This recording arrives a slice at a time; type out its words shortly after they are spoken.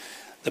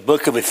the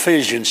book of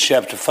Ephesians,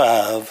 chapter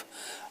 5.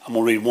 I'm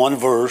going to read one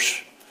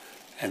verse,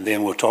 and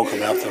then we'll talk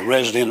about the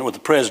resident or the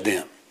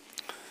president.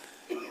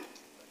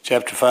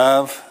 Chapter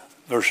 5,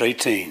 verse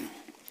 18.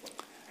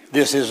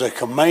 This is a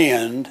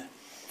command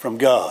from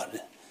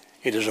God.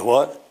 It is a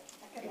what?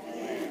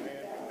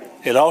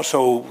 It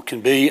also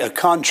can be a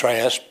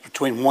contrast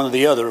between one or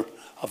the other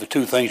of the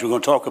two things we're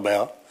going to talk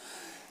about.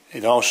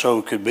 It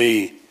also could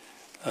be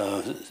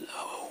a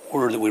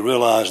word that we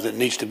realize that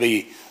needs to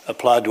be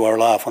applied to our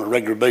life on a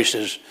regular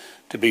basis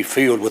to be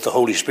filled with the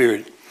Holy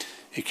Spirit.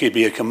 It could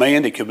be a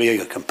command. It could be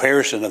a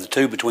comparison of the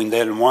two between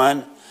that and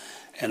wine,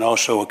 and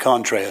also a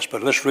contrast.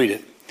 But let's read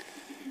it.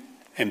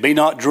 And be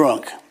not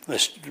drunk.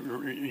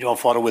 Y'all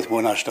follow with me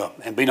when I stop.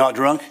 And be not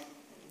drunk.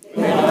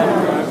 Be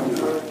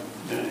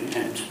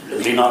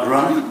not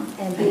drunk.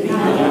 And be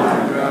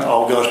not drunk.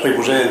 All God's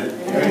people said.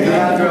 And be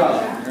not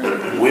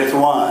drunk. With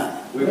wine.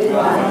 With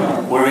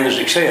wine. Wherein is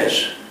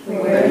excess.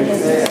 Wherein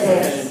is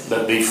excess.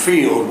 But be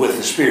filled with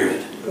the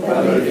Spirit.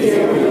 But be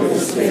filled with the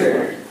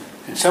Spirit.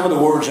 And some of the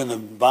words in the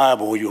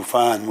Bible you'll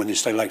find when they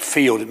say like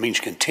filled, it means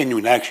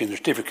continuing action. There's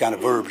different kind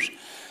of verbs.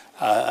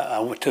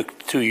 I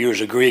took 2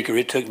 years of Greek, or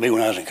it took me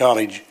when I was in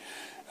college.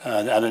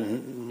 I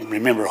didn't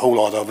remember a whole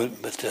lot of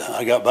it, but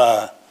I got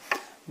by.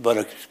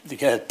 But you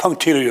have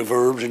punctiliar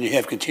verbs and you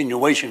have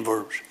continuation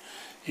verbs.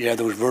 You have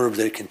those verbs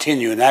that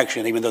continue in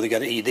action, even though they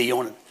got an ED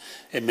on it.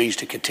 It means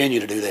to continue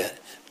to do that.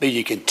 Be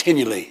ye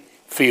continually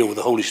filled with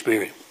the Holy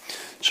Spirit.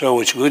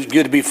 So it's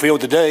good to be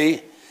filled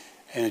today,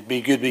 and it'd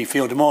be good to be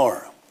filled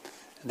tomorrow.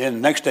 And then the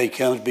next day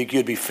comes, be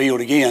good to be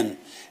filled again.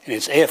 And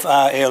it's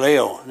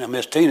F-I-L-L. Now,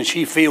 Miss Tina,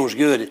 she feels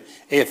good.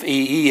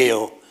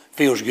 F-E-E-L,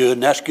 feels good,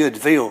 and that's good to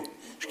feel.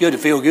 It's good to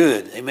feel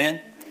good.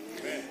 Amen?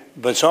 Amen.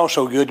 But it's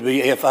also good to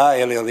be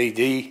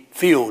F-I-L-L-E-D,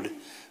 filled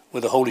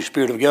with the Holy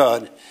Spirit of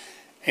God.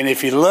 And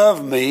if you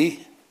love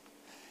me,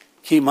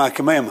 keep my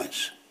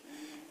commandments.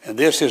 And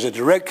this is a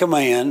direct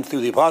command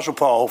through the Apostle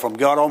Paul from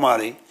God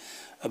Almighty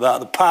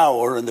about the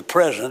power and the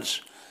presence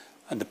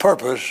and the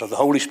purpose of the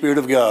Holy Spirit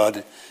of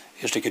God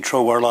is to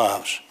control our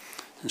lives.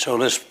 And so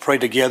let's pray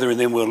together, and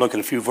then we'll look at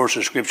a few verses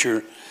of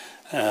Scripture.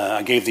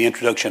 I gave the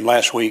introduction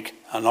last week.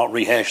 I'll not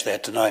rehash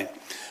that tonight.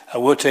 I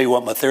will tell you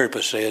what my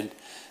therapist said,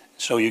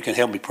 so you can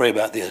help me pray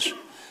about this.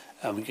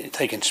 I'm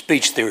taking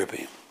speech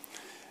therapy.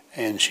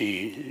 And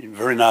she,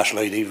 very nice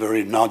lady,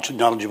 very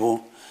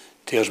knowledgeable,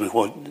 tells me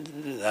what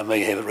I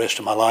may have the rest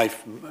of my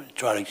life,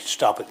 try to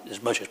stop it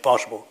as much as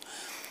possible.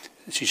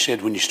 She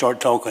said, when you start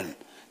talking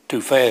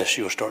too fast,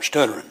 you'll start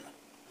stuttering.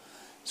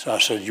 So I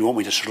said, you want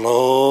me to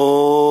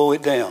slow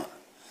it down?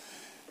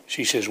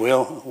 She says,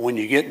 well, when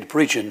you get into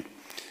preaching,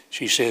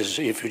 she says,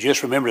 if you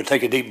just remember to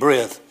take a deep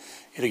breath,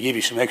 it'll give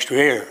you some extra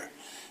air.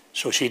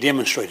 So she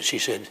demonstrated. She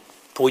said,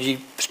 pull your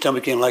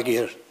stomach in like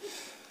this,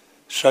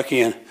 suck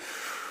in.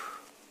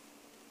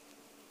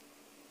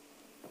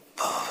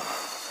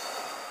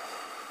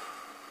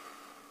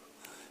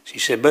 She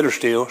said, better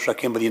still,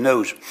 suck in with your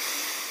nose.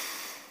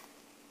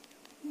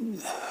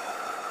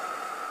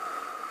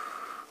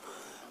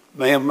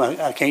 Ma'am,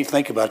 I can't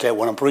think about that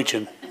when I'm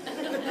preaching.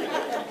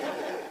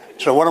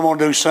 So what I'm going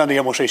to do Sunday,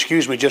 I'm going to say,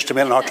 excuse me just a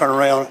minute, and I'll turn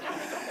around.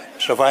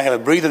 So if I have a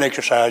breathing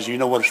exercise, you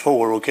know what it's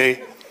for,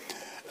 okay?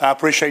 I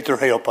appreciate their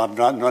help. I'm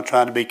not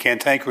trying to be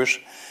cantankerous,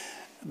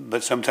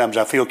 but sometimes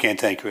I feel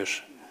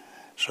cantankerous.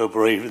 So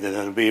pray that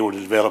I'll be able to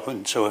develop it.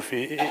 And so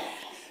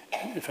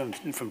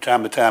if from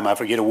time to time I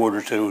forget a word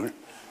or two,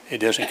 it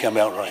doesn't come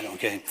out right,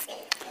 okay?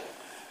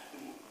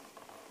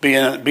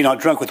 Be not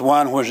drunk with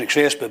wine where is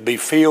excess, but be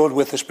filled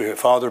with the Spirit.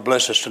 Father,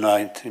 bless us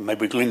tonight. And may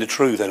we glean the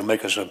truth that will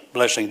make us a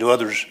blessing to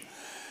others.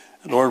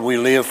 Lord, we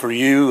live for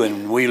you,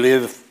 and we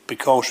live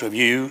because of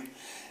you.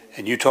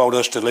 And you taught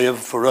us to live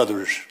for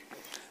others.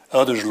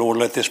 Others, Lord,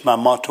 let this my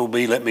motto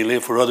be, let me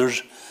live for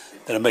others,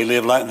 that I may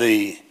live like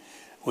thee.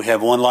 We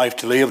have one life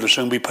to live, to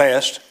soon be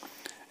past.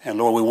 And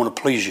Lord, we want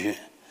to please you.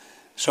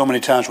 So many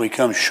times we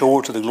come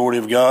short of the glory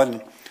of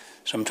God.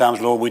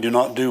 Sometimes, Lord, we do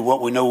not do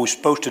what we know we're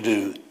supposed to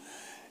do.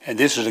 And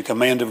this is a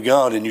command of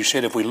God. And you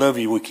said if we love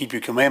you, we keep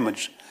your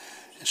commandments.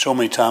 And so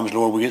many times,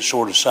 Lord, we get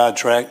sort of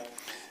sidetracked.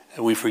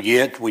 And we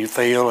forget, we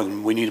fail,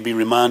 and we need to be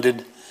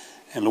reminded.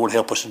 And Lord,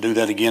 help us to do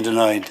that again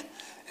tonight.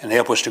 And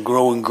help us to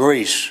grow in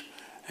grace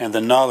and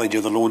the knowledge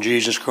of the Lord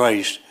Jesus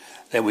Christ,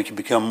 that we can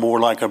become more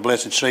like our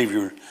blessed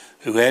Savior,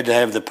 who had to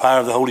have the power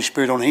of the Holy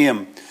Spirit on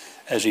him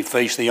as he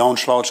faced the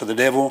onslaughts of the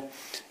devil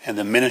and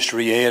the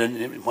ministry he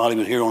had while he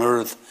was here on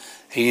earth.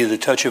 He needed the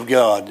touch of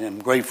God. And I'm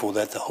grateful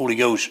that the Holy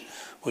Ghost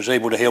was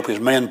able to help his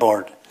man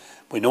part.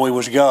 We know he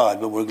was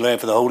God, but we're glad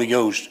for the Holy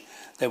Ghost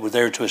that was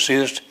there to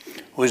assist.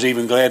 We was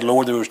even glad,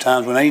 Lord, there was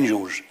times when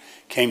angels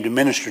came to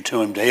minister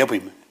to him, to help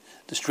him,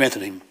 to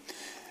strengthen him.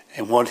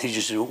 And what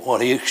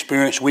he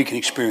experienced, we can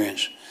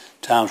experience.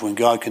 Times when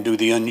God can do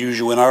the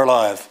unusual in our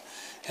life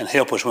and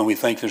help us when we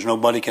think there's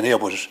nobody can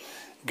help us.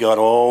 God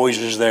always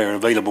is there,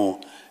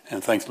 available,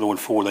 and thank the Lord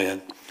for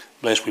that.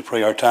 Bless, we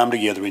pray our time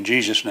together in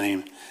Jesus'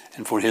 name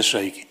and for his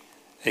sake.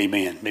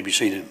 Amen. May be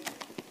seated.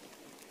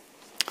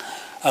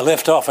 I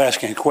left off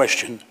asking a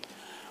question.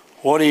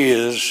 What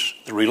is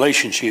the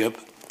relationship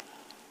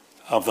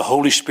of the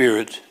Holy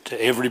Spirit to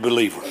every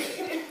believer.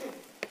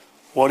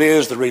 What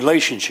is the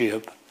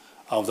relationship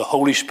of the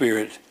Holy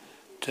Spirit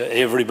to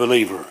every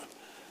believer?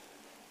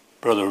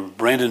 Brother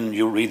Brandon,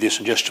 you'll read this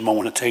in just a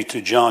moment. I'll take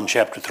to John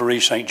chapter 3,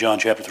 St. John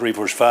chapter 3,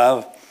 verse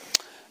 5.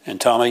 And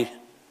Tommy,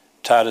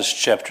 Titus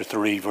chapter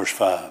 3, verse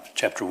 5.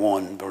 Chapter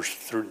 1, verse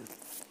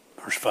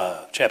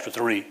 5. Chapter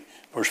 3,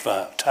 verse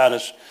 5.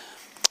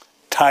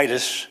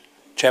 Titus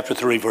chapter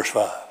 3, verse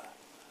 5.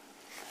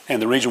 And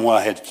the reason why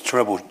I had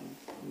trouble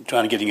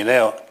trying to getting it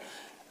out,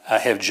 I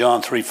have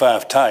John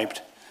 3:5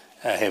 typed.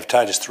 I have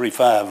Titus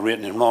 3:5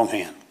 written in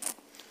longhand.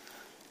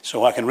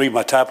 So I can read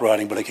my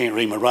typewriting, but I can't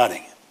read my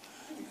writing.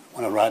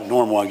 When I write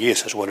normal, I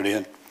guess that's what it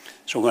is.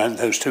 So we're going to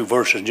have those two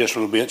verses in just a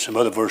little bit, some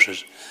other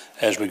verses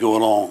as we go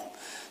along.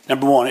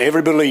 Number one,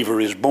 every believer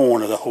is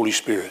born of the Holy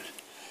Spirit.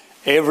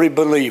 Every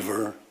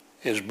believer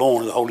is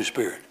born of the Holy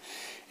Spirit.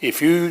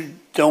 If you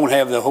don't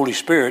have the Holy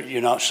Spirit,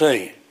 you're not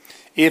saved.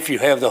 If you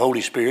have the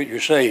Holy Spirit, you're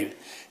saved.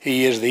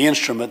 He is the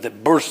instrument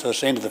that births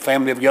us into the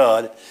family of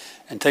God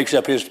and takes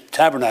up his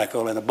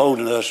tabernacle and abode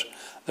in us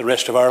the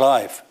rest of our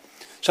life.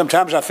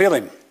 Sometimes I feel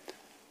him.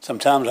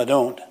 Sometimes I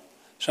don't.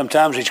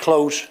 Sometimes he's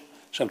close.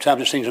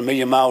 Sometimes it seems a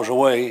million miles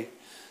away.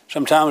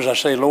 Sometimes I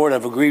say, Lord,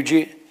 have I grieved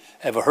you?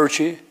 Have I hurt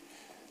you?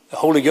 The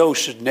Holy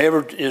Ghost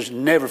is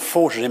never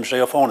forces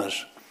himself on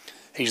us.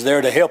 He's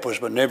there to help us,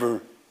 but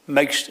never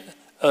makes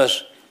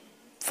us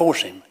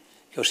force him,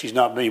 because he's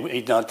not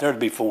there to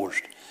be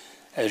forced.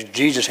 As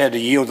Jesus had to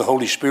yield the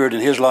Holy Spirit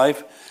in his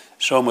life,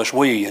 so must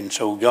we. And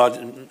so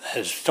God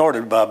has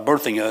started by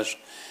birthing us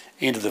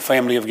into the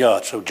family of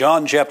God. So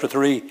John chapter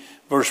 3,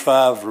 verse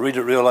 5, read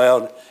it real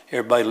loud.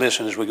 Everybody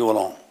listen as we go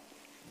along.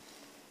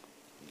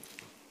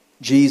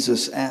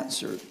 Jesus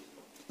answered,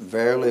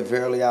 Verily,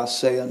 verily, I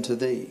say unto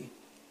thee,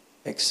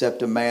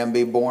 except a man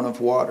be born of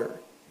water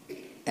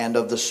and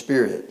of the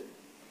Spirit,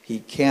 he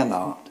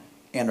cannot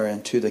enter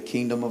into the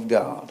kingdom of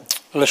God.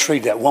 Let's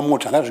read that one more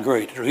time. That was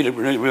great. Read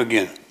it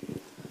again.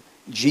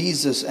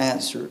 Jesus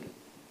answered,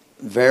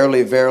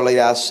 Verily, verily,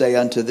 I say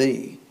unto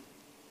thee,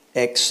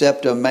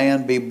 except a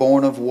man be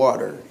born of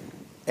water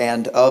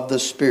and of the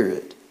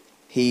Spirit,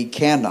 he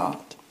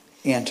cannot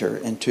enter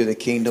into the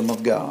kingdom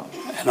of God.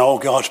 And all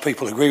God's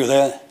people agree with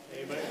that?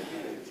 Amen.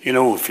 You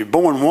know, if you're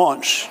born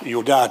once,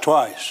 you'll die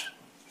twice.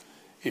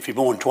 If you're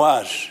born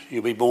twice,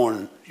 you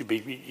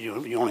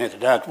only have to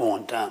die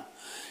one time.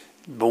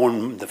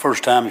 Born the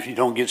first time, if you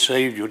don't get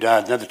saved, you'll die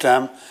another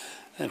time.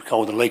 It's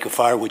called the lake of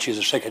fire, which is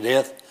the second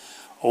death.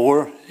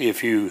 Or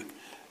if you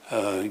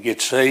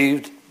get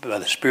saved by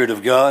the Spirit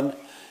of God,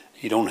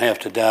 you don't have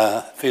to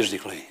die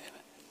physically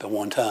but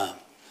one time.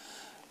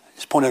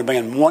 It's pointed out a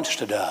man wants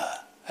to die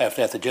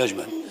after the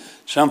judgment.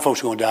 Some folks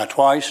are going to die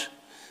twice.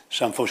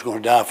 Some folks are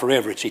going to die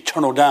forever. It's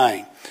eternal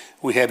dying.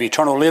 We have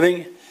eternal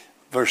living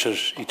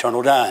versus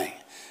eternal dying,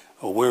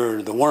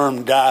 where the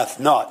worm dieth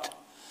not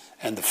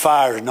and the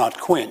fire is not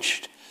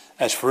quenched.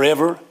 That's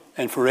forever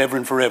and forever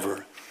and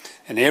forever.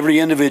 And every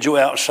individual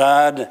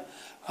outside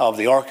of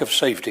the ark of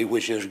safety,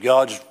 which is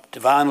God's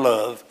divine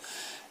love,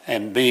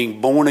 and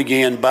being born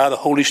again by the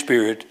Holy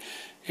Spirit,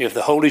 if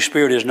the Holy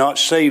Spirit has not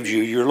saved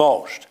you, you're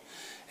lost.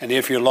 And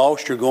if you're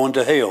lost, you're going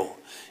to hell.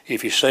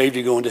 If you're saved,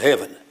 you're going to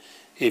heaven.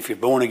 If you're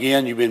born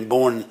again, you've been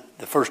born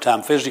the first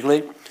time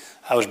physically.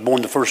 I was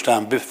born the first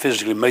time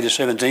physically May the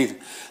 17th,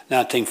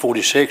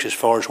 1946, as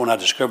far as when I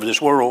discovered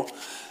this world.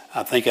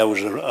 I think I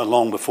was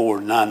long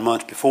before, 9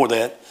 months before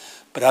that.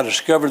 But I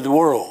discovered the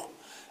world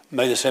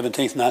May the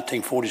 17th,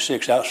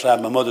 1946,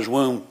 outside my mother's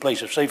womb,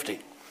 place of safety.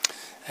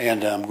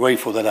 And I'm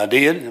grateful that I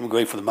did. I'm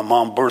grateful that my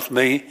mom birthed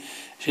me.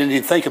 She didn't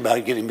even think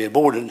about getting me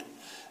aborted.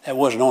 That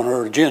wasn't on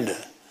her agenda.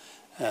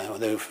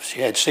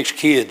 She had 6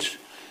 kids.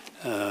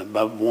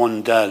 But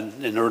one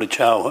died in early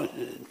childhood,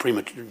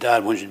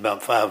 died when she was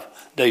about 5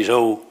 days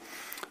old.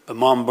 But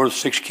Mom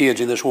birthed 6 kids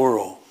in this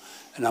world.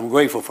 And I'm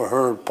grateful for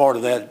her, part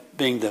of that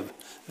being the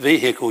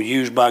vehicle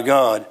used by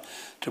God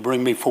to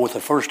bring me forth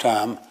the first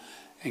time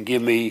and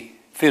give me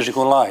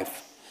physical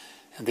life.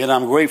 And then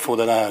I'm grateful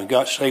that I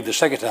got saved the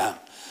second time.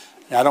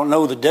 Now, I don't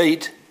know the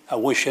date. I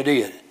wish I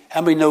did.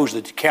 How many knows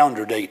the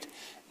calendar date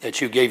that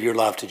you gave your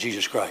life to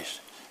Jesus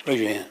Christ? Raise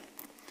your hand.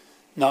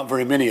 Not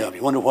very many of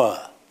you. Wonder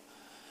why.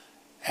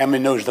 How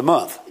many knows the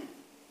month?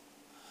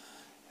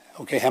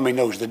 Okay, how many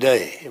knows the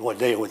day? What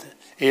day was it?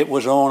 It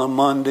was on a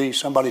Monday.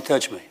 Somebody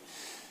touched me.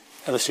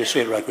 Now, let's just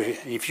say it right here.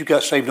 If you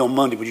got saved on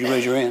Monday, would you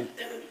raise your hand?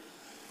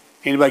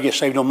 Anybody get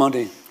saved on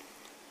Monday?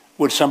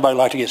 Would somebody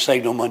like to get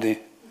saved on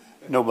Monday?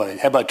 Nobody.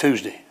 How about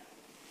Tuesday?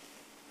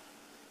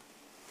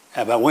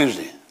 How about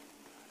Wednesday?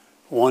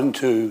 1,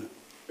 2,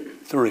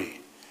 3.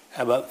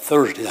 How about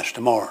Thursday? That's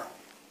tomorrow.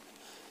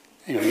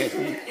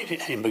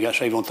 Anybody got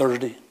saved on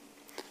Thursday?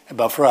 How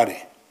about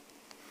Friday?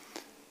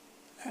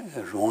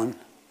 There's one.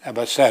 How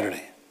about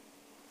Saturday?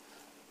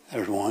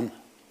 There's one.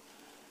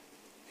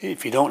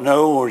 If you don't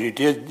know, or you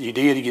did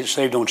get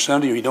saved on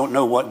Sunday, or you don't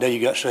know what day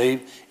you got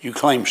saved, you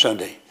claim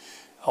Sunday.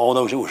 All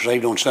those that were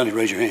saved on Sunday,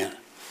 raise your hand.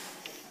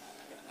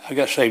 I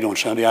got saved on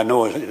Sunday. I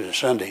know it was a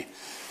Sunday.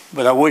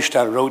 But I wished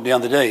I wrote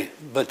down the day.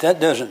 But that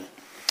doesn't,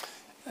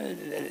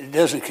 it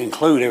doesn't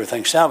conclude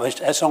everything.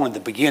 Salvation, that's only the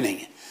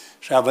beginning.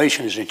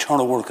 Salvation is the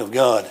eternal work of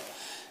God.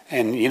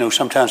 And, you know,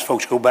 sometimes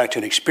folks go back to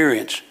an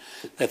experience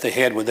that they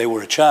had when they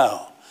were a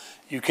child.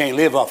 You can't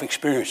live off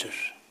experiences.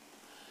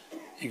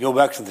 You go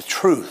back to the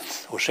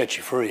truth will set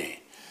you free,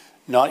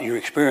 not your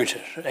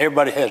experiences.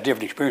 Everybody has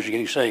different experiences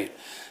getting saved.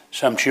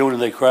 Some children,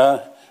 they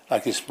cry,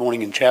 like this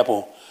morning in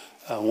chapel.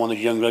 One of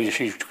the young ladies,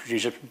 she's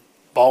just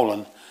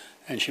bawling,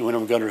 and she went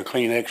over and got her a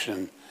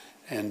Kleenex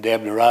and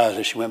dabbed her eyes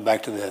as she went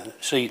back to the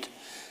seat.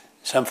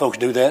 Some folks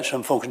do that.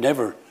 Some folks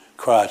never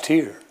cry a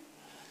tear.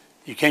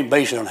 You can't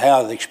base it on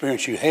how the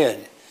experience you had.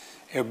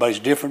 Everybody's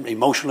different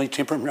emotionally,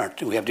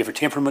 temperament. We have different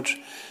temperaments,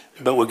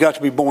 but we've got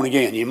to be born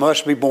again. You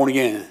must be born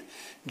again.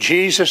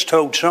 Jesus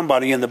told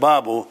somebody in the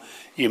Bible,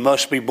 you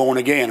must be born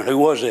again. Who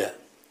was that?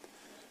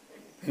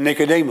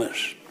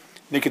 Nicodemus.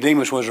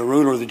 Nicodemus was a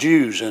ruler of the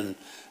Jews and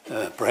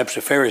perhaps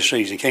the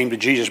Pharisees. He came to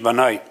Jesus by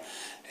night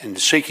and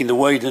seeking the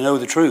way to know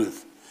the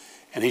truth.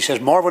 And he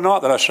says, marvel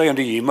not that I say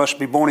unto you, you must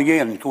be born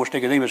again. And of course,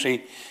 Nicodemus,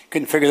 he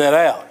couldn't figure that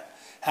out.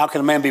 How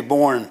can a man be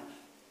born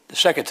the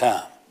second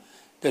time?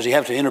 Does he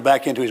have to enter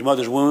back into his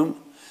mother's womb?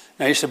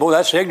 Now he said, boy,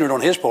 that's ignorant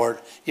on his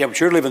part. Yeah, but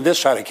you're living this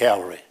side of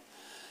Calvary.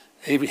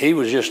 He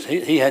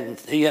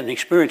hadn't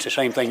experienced the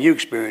same thing you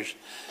experienced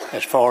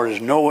as far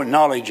as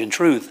knowledge and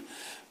truth.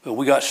 But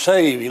we got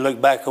saved. You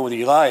look back over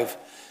your life,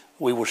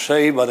 we were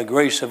saved by the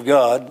grace of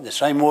God the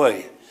same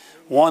way.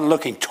 One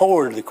looking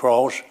toward the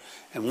cross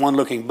and one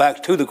looking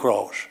back to the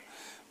cross.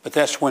 But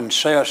that's when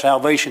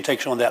salvation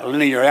takes on that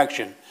linear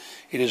action.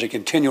 It is a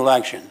continual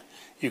action.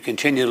 You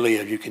continue to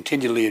live. You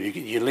continue to live.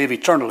 You live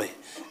eternally,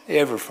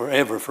 ever,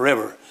 forever,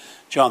 forever.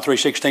 John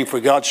 3:16, for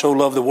God so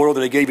loved the world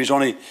that he gave his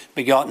only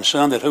begotten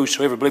Son, that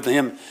whosoever believeth in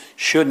him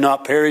should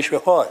not perish,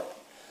 but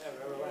what?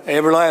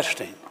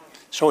 Everlasting.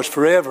 So it's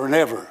forever and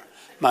ever.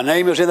 My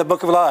name is in the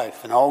book of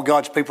life. And all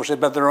God's people said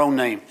about their own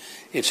name.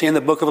 It's in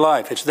the book of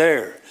life. It's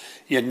there.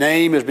 Your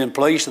name has been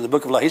placed in the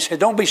book of life. He said,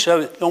 don't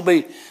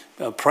be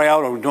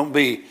proud, or don't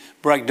be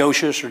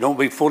braggadocious, or don't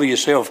be full of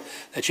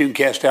yourself that you can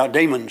cast out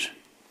demons.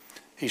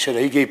 He said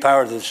he gave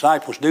power to the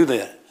disciples to do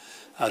that.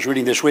 I was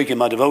reading this week in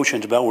my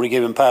devotions about where he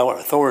gave them power,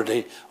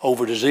 authority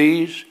over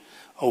disease,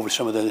 over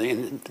some of the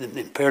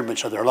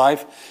impairments of their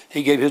life.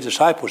 He gave his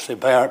disciples the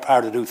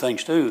power to do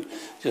things too,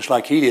 just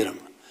like he did them.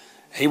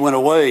 He went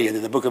away, and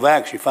in the book of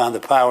Acts you find the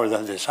power of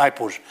the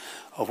disciples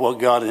of what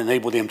God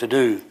enabled them to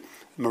do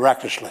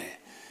miraculously.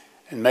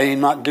 And may he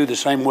not do the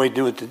same way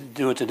do it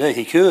today.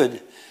 He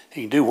could.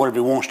 He can do whatever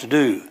he wants to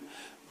do.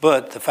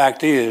 But the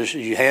fact is,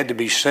 you had to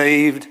be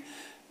saved,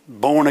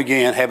 born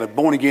again, have a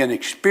born again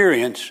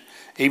experience,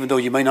 even though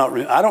you may not.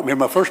 I don't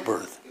remember my first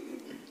birth.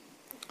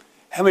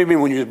 How many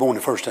remember when you were born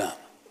the first time?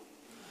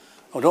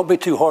 Well, don't be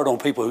too hard on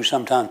people who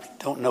sometimes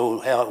don't know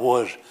how it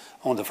was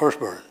on the first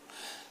birth.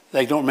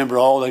 They don't remember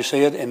all they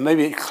said, and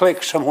maybe it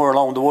clicks somewhere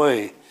along the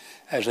way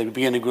as they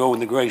begin to grow in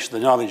the grace of the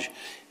knowledge.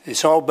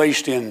 It's all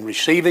based in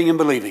receiving and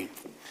believing.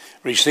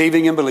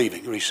 Receiving and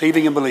believing.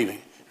 Receiving and believing.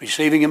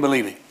 Receiving and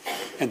believing.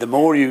 And the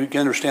more you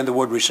understand the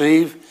word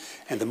receive,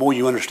 and the more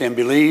you understand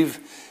believe,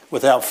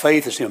 without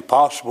faith it's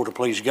impossible to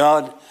please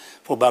God.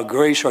 For by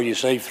grace are you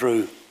saved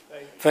through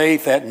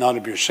faith, that not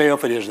of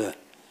yourself. It is the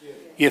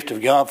gift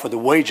of God. For the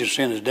wages of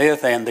sin is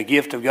death, and the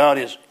gift of God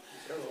is,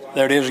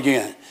 there it is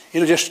again.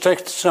 It'll just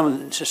take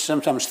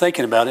sometimes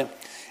thinking about it,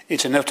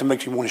 it's enough to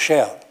make you want to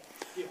shout.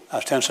 I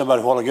was telling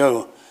somebody a while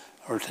ago,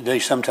 or today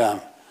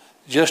sometime,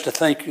 just to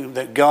think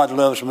that God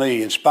loves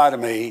me in spite of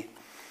me,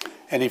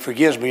 and he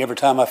forgives me every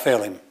time I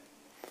fail him.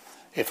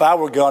 If I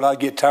were God, I'd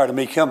get tired of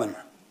me coming.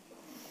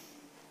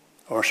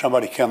 Or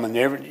somebody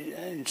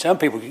coming. Some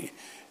people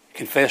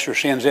confess their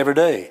sins every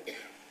day.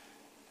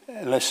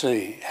 Let's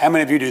see. How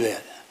many of you do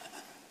that?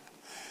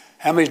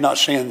 How many's not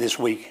sinned this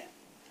week?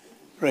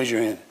 Raise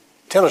your hand.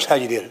 Tell us how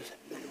you did it.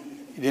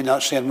 You did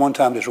not sin one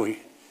time this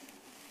week.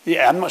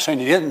 Yeah, I'm not saying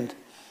you didn't.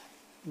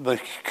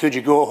 But could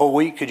you go a whole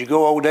week? Could you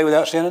go a whole day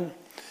without sinning?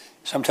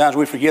 Sometimes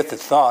we forget the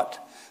thought,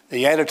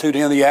 the attitude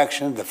and the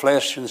action, the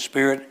flesh and the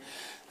spirit.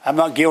 I'm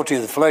not guilty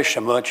of the flesh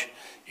so much.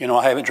 You know,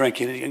 I haven't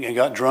drank and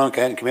got drunk.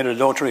 I hadn't committed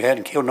adultery. I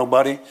hadn't killed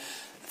nobody.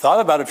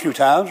 Thought about it a few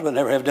times, but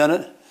never have done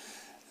it.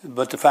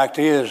 But the fact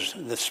is,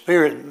 the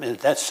spirit,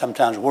 that's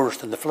sometimes worse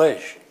than the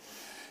flesh.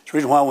 It's the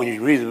reason why when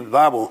you read the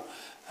Bible,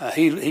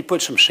 he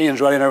put some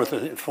sins right in there with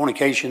the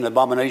fornication,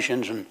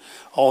 abominations, and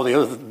all the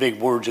other big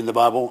words in the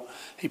Bible.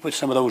 He put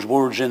some of those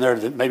words in there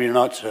that maybe are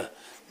not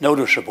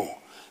noticeable,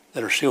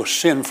 that are still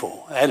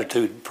sinful,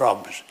 attitude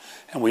problems.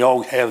 And we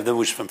all have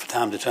those from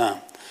time to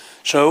time.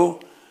 So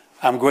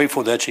I'm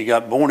grateful that she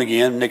got born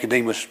again.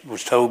 Nicodemus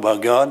was told by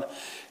God.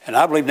 And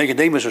I believe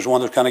Nicodemus is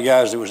one of those kind of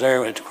guys that was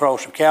there at the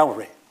cross of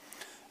Calvary.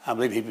 I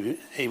believe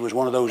he was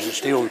one of those that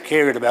still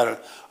cared about it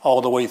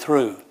all the way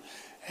through.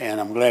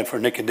 And I'm glad for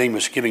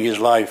Nicodemus giving his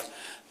life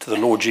to the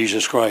Lord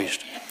Jesus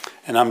Christ.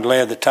 And I'm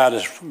glad that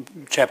Titus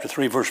chapter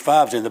 3 verse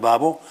 5 is in the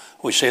Bible,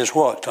 which says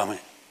what, Tommy?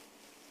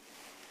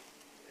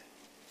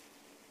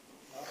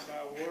 Not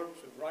by works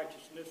of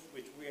righteousness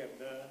which we have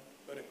done,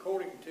 but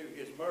according to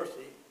his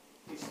mercy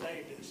he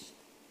saved us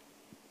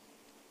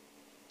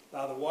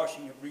by the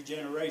washing of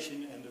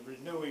regeneration and the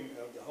renewing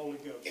of the Holy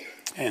Ghost.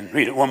 And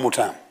read it one more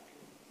time.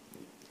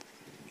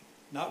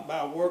 Not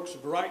by works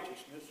of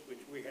righteousness, which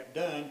we have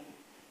done,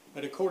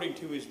 but according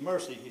to his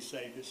mercy he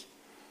saved us,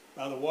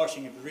 by the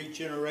washing of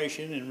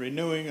regeneration and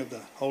renewing of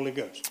the Holy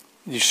Ghost.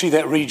 You see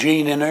that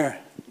regene in there?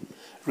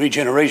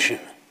 Regeneration.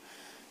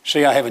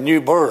 See, I have a new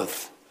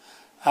birth.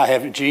 I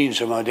have the genes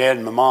of my dad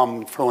and my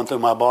mom flowing through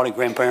my body,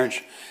 grandparents,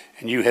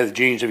 and you have the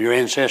genes of your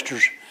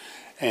ancestors.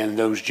 And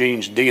those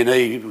genes,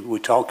 DNA, we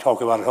talk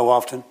about it so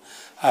often.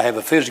 I have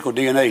a physical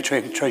DNA,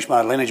 trace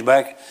my lineage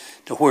back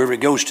to wherever it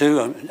goes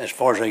to, as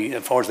far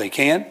as they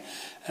can.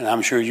 And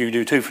I'm sure you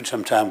do too. From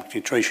some time, you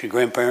trace your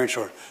grandparents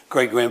or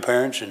great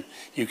grandparents, and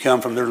you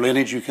come from their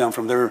lineage. You come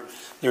from they're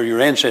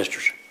your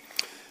ancestors.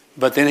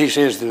 But then he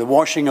says the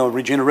washing of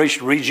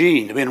regeneration,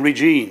 I've been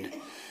regened.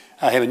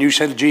 I have a new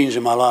set of genes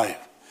in my life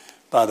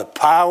by the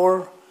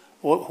power.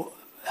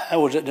 How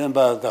was it done?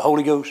 By the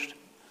Holy Ghost.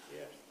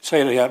 Yes.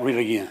 Say it out. Read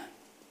it again.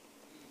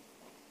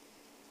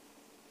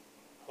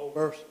 Whole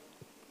verse.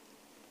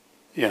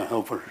 Yeah,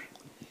 whole verse.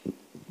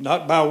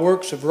 Not by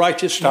works of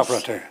righteousness. Stop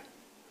right there.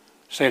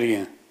 Say it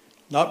again.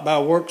 Not by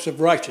works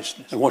of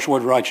righteousness. And what's the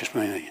word righteous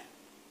mean?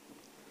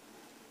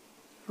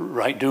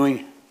 Right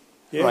doing?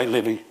 Yes. Right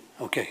living?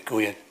 Okay, go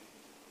ahead.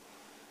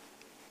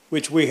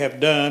 Which we have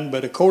done,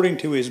 but according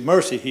to his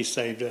mercy he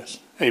saved us,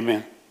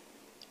 Amen.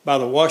 by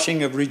the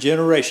washing of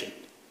regeneration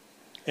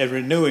and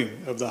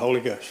renewing of the Holy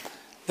Ghost.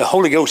 The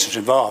Holy Ghost is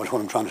involved, is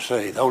what I'm trying to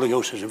say. The Holy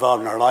Ghost is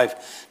involved in our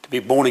life to be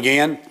born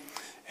again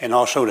and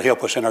also to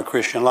help us in our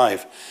Christian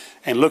life.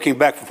 And looking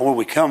back from where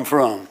we come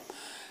from,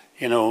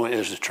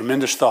 is a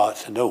tremendous thought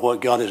to know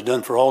what God has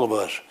done for all of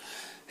us.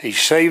 He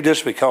saved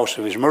us because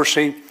of his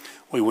mercy.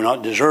 We were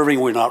not deserving.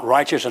 We're not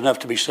righteous enough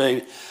to be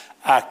saved.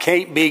 I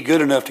can't be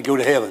good enough to go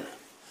to heaven.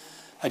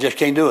 I just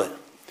can't do it.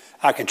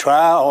 I can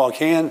try all I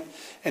can.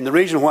 And the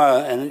reason why,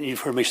 and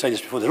you've heard me say this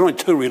before, there's only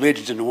two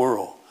religions in the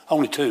world.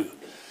 Only two.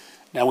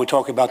 Now we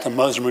talk about the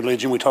Muslim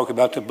religion, we talk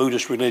about the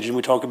Buddhist religion,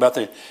 we talk about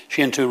the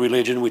Shinto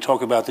religion, we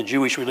talk about the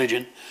Jewish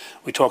religion,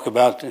 we talk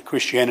about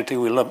Christianity,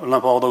 we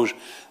lump all those,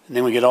 and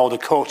then we get all the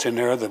cults in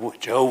there, the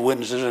Jehovah's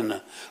Witnesses and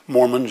the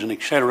Mormons and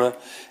etc.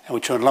 And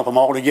we try to lump them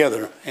all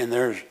together.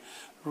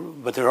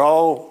 But they're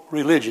all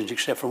religions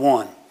except for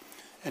one,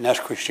 and that's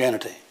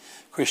Christianity.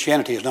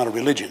 Christianity is not a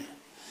religion.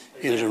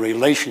 It is a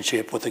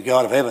relationship with the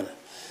God of heaven.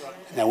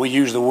 Now we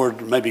use the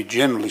word, maybe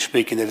generally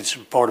speaking, that it's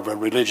part of a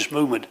religious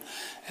movement.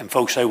 And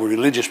folks say we're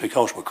religious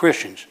because we're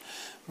Christians.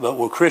 But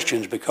we're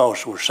Christians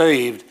because we're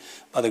saved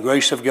by the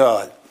grace of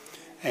God.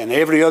 And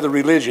every other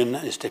religion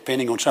is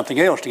depending on something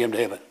else to get them to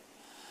heaven.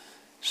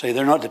 See,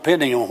 they're not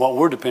depending on what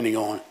we're depending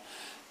on.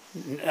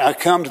 I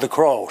come to the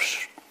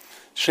cross,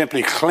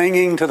 simply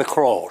clinging to the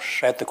cross,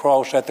 at the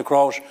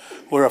cross,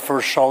 where I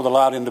first saw the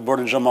light and the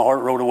burdens of my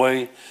heart rolled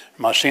away,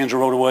 my sins are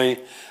rolled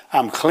away.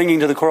 I'm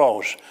clinging to the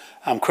cross.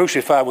 I'm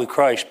crucified with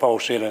Christ,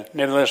 Paul said.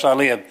 Nevertheless I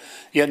live,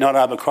 yet not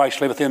I, but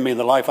Christ liveth in me. In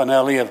the life I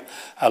now live,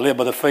 I live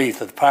by the faith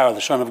of the power of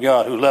the Son of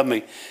God, who loved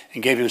me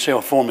and gave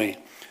himself for me.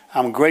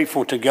 I'm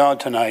grateful to God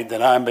tonight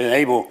that I've been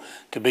able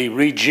to be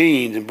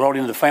regened and brought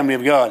into the family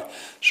of God.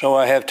 So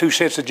I have two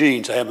sets of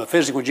genes. I have my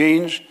physical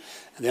genes,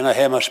 and then I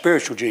have my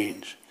spiritual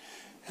genes.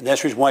 And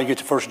that's the reason why you get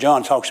to 1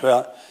 John talks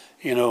about,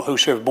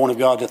 whosoever is born of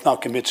God doth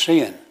not commit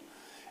sin.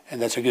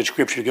 And that's a good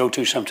scripture to go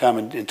to sometime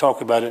and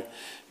talk about it,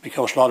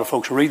 because a lot of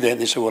folks read that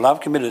and they say, well, I've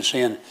committed a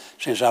sin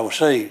since I was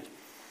saved.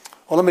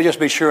 Well, let me just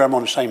be sure I'm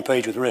on the same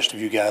page with the rest of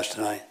you guys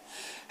tonight.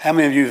 How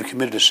many of you have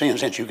committed a sin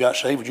since you got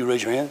saved? Would you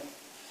raise your hand?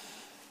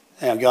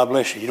 Now, God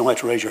bless you. You don't have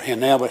to raise your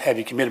hand now, but have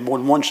you committed more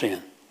than one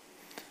sin?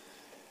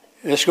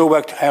 Let's go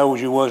back to how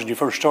old you was when you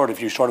first started.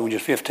 If you started when you're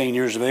 15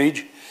 years of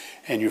age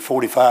and you're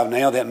 45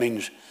 now, that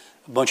means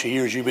a bunch of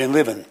years you've been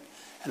living.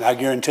 And I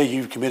guarantee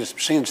you've committed some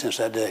sin since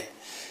that day.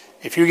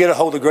 If you get a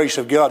hold of the grace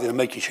of God, it'll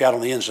make you shout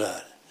on the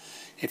inside.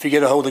 If you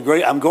get a hold of the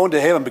grace, I'm going to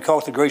heaven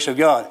because of the grace of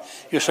God.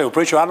 You'll say, well,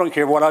 preacher, I don't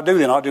care what I do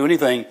then. I'll do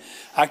anything.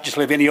 I can just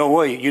live any old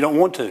way. You don't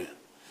want to.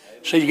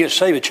 See, you get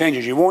saved, it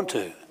changes. You want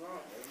to.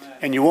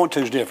 And you want to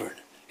is different.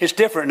 It's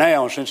different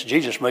now since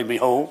Jesus made me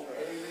whole.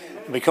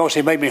 And because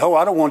he made me whole,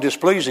 I don't want to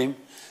displease him.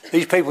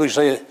 These people who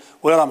say,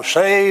 well, I'm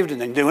saved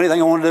and they can do anything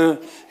I want to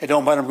do, it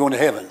don't matter, I'm going to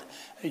heaven.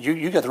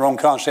 You got the wrong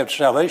concept of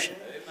salvation.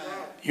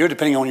 You're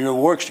depending on your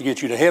works to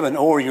get you to heaven,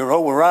 or you're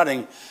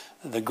overriding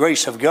the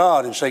grace of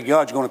God and say,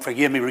 God's going to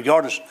forgive me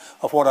regardless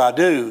of what I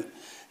do.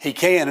 He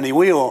can and he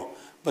will,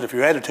 but if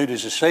your attitude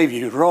is to save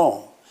you, you're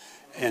wrong.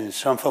 And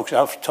some folks,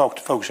 I've talked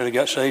to folks that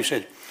got saved,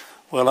 said,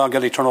 well, I've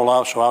got eternal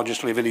life, so I'll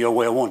just live any old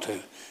way I want to.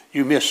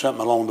 You missed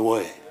something along the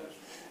way.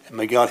 And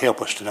may God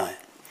help us tonight.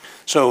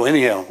 So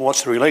anyhow,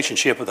 what's the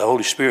relationship of the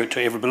Holy Spirit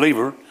to every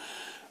believer?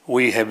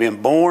 We have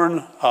been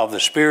born of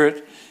the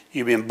Spirit.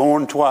 You've been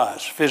born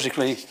twice,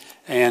 physically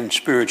and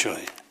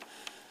spiritually.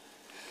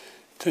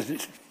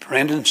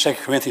 Brandon, 2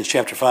 Corinthians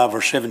chapter 5,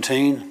 verse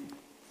 17.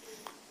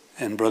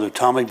 And Brother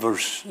Tommy,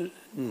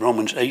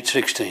 Romans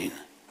 8:16.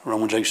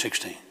 Romans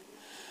 8:16.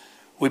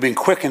 We've been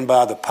quickened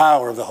by the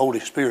power of the Holy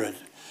Spirit.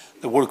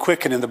 The word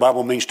quicken in the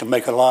Bible means to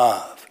make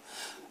alive.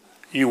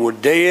 You were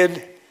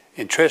dead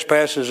In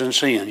trespasses and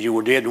sins. You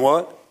were dead in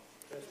what?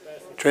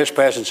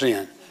 Trespass and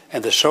sin.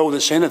 And the soul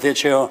that sinneth, it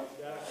shall.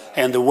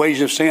 And the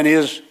wages of sin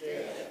is.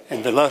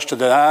 And the lust of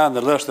the eye and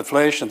the lust of the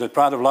flesh and the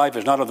pride of life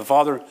is not of the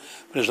Father,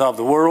 but is of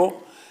the world.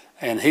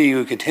 And he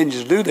who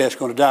continues to do that is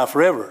going to die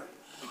forever.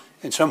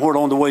 And somewhere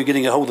along the way,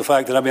 getting a hold of the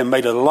fact that I've been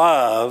made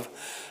alive,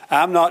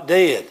 I'm not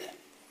dead.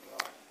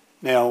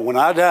 Now, when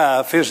I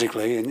die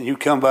physically, and you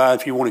come by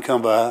if you want to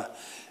come by,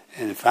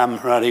 and if I'm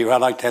right here,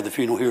 I'd like to have the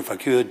funeral here if I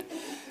could.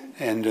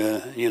 And,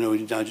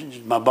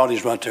 my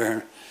body's right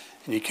there.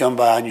 And you come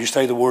by and you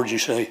say the words, you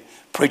say,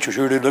 preacher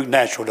sure do look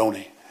natural, don't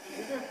he?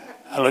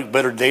 I look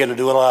better dead than I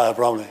do alive,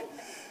 probably.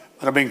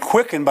 But I've been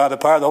quickened by the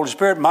power of the Holy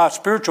Spirit. My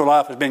spiritual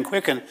life has been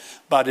quickened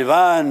by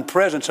divine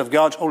presence of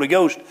God's Holy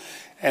Ghost.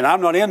 And I'm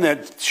not in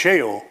that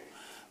shell.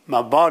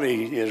 My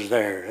body is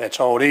there. That's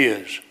all it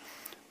is.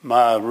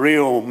 My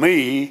real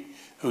me,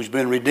 who's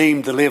been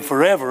redeemed to live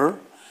forever,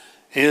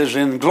 is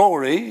in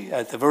glory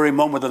at the very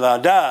moment that I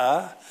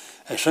die.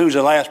 As soon as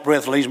the last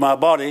breath leaves my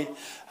body,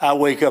 I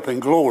wake up in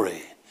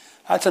glory.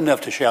 That's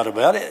enough to shout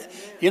about it.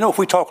 You know, if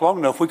we talk long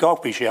enough, we could all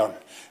be shouting.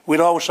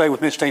 We'd always say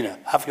with Miss Tina,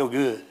 I feel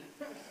good.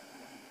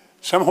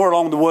 Somewhere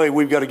along the way,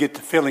 we've got to get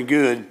to feeling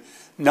good,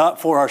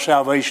 not for our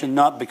salvation,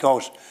 not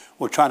because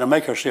we're trying to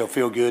make ourselves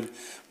feel good,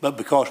 but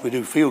because we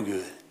do feel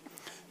good.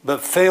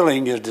 But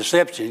failing is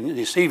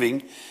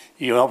deceiving.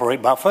 You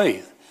operate by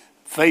faith.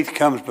 Faith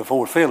comes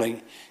before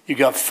feeling. You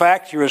got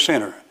fact, you're a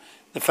sinner.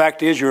 The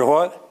fact is, you're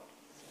what?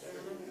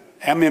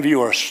 How many of you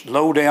are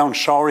low down,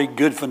 sorry,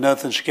 good for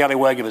nothing,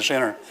 scallywag of a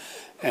sinner?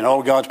 And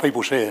all God's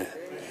people said.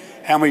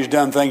 How many's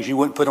done things you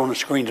wouldn't put on the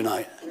screen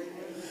tonight?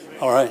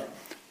 All right.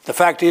 The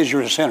fact is,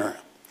 you're a sinner.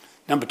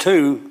 Number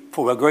two,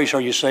 for by grace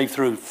are you saved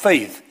through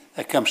faith.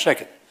 That comes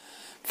second.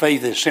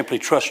 Faith is simply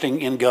trusting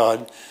in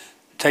God,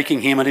 taking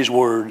Him at His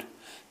word,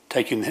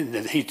 taking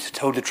that He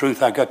told the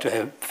truth. I got to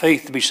have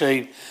faith to be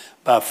saved.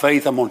 By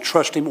faith, I'm going to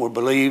trust Him or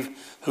believe.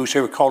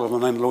 Whosoever calleth on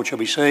the name of the Lord shall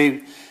be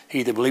saved.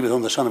 He that believeth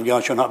on the Son of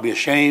God shall not be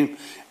ashamed.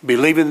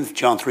 Believeth,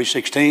 John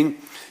 3:16.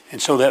 And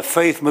so that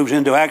faith moves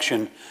into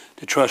action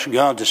to trust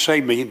God to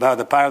save me by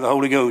the power of the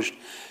Holy Ghost.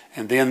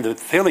 And then the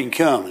feeling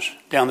comes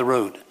down the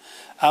road.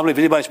 I believe if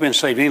anybody's been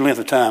saved any length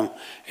of time,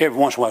 every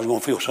once in a while is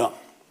going to feel something.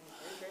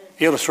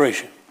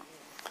 Illustration.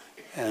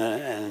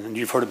 And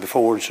you've heard it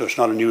before, so it's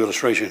not a new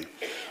illustration.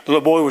 The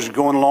little boy was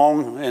going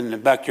along in the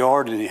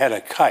backyard and he had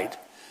a kite.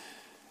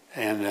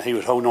 And he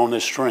was holding on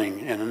this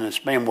string. And then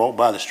this man walked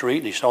by the street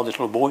and he saw this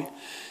little boy.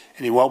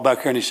 And he walked back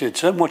here and he said,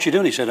 son, what you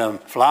doing? He said, I'm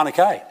flying a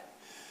kite.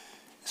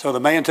 So the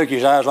man took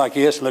his eyes like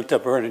this and looked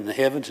up there in the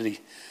heavens. And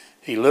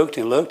he looked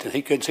and looked and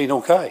he couldn't see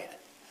no kite.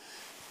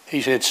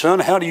 He said, son,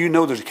 how do you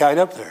know there's a kite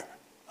up there?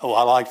 Oh,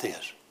 I like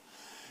this.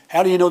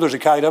 How do you know there's a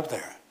kite up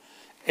there?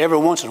 Every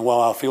once in a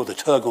while I'll feel the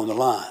tug on the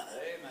line.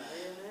 Amen.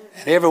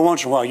 And every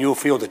once in a while you'll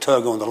feel the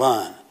tug on the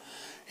line.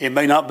 It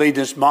may not be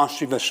this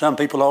monstrous as some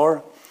people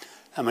are.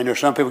 I mean, there's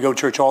some people go to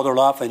church all their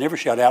life. They never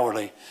shout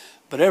outwardly.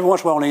 But every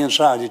once in a while on the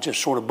inside, it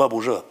just sort of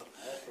bubbles up.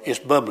 It's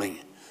bubbling.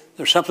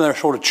 There's something that's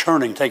sort of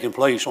churning taking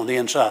place on the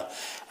inside.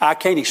 I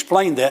can't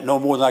explain that no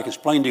more than I can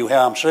explain to you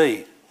how I'm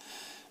saved.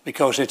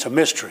 Because it's a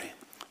mystery.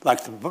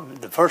 Like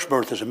the first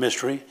birth is a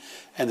mystery,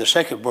 and the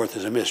second birth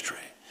is a mystery.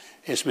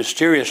 It's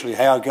mysteriously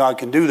how God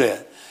can do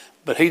that.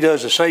 But He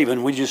does the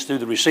saving. We just do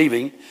the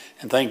receiving,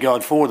 and thank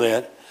God for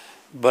that.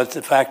 But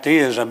the fact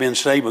is, I've been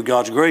saved with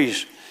God's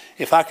grace.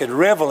 If I could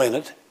revel in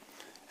it,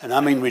 and I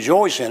mean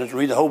rejoice in it,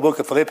 read the whole book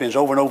of Philippians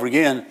over and over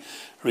again,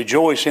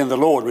 rejoice in the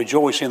Lord,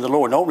 rejoice in the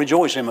Lord. Don't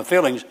rejoice in my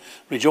feelings,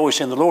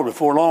 rejoice in the Lord.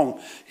 Before long,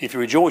 if you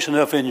rejoice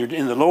enough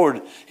in the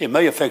Lord, it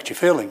may affect your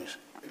feelings.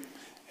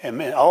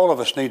 And all of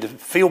us need to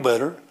feel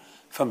better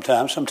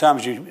sometimes.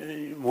 Sometimes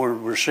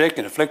we're sick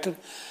and afflicted.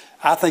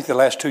 I think the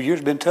last 2 years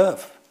have been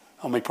tough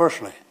on me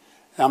personally.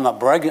 I'm not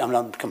bragging, I'm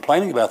not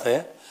complaining about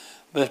that,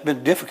 but it's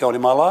been difficult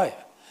in my life.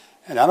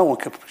 And I don't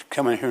want to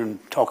come in here and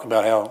talk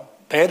about how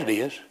bad it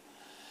is.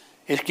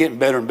 It's getting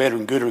better and better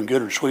and gooder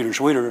and sweeter and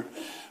sweeter.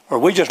 Or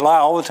we just lie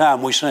all the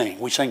time. We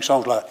sing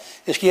songs like,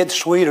 it's getting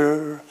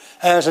sweeter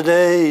as the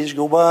days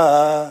go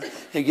by.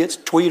 It gets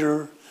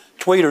tweeter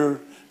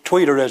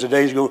as the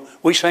days go.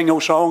 We sing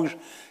those songs,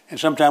 and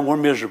sometimes we're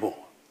miserable.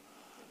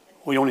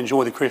 We don't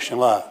enjoy the Christian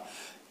life.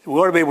 We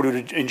ought to be able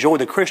to enjoy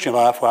the Christian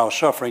life while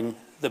suffering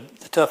the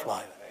tough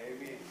life.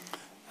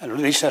 And at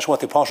least that's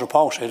what the Apostle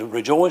Paul said.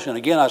 Rejoice. And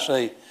again, I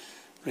say,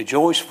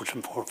 rejoice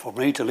for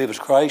me to live as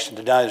Christ and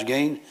to die as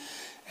gain.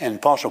 And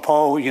Apostle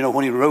Paul,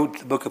 when he wrote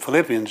the book of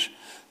Philippians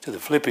to the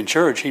Philippian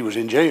church, he was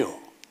in jail.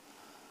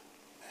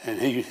 And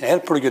he had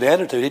a pretty good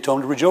attitude. He told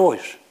them to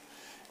rejoice.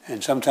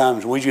 And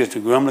sometimes we just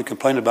grumble and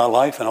complain about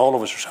life, and all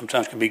of us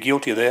sometimes can be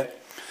guilty of that.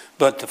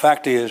 But the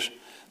fact is,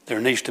 there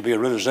needs to be a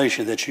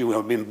realization that you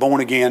have been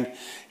born again.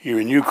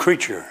 You're a new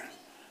creature,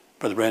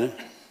 Brother Brandon.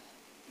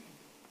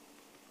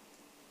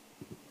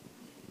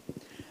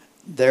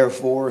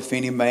 Therefore, if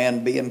any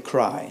man be in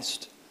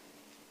Christ,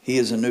 he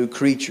is a new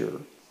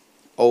creature.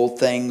 Old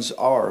things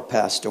are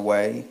passed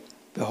away.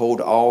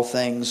 Behold, all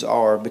things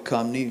are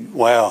become new.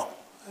 Wow.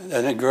 Isn't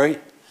that great?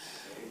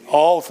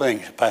 All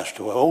things have passed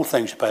away. Old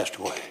things have passed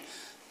away.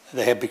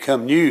 They have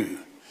become new.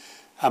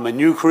 I'm a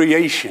new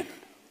creation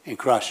in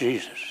Christ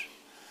Jesus.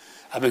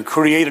 I've been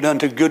created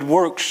unto good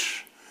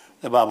works,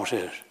 the Bible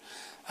says.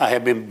 I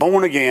have been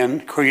born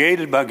again,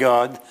 created by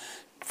God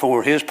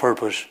for His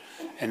purpose,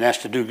 and that's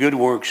to do good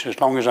works as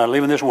long as I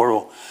live in this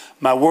world.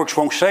 My works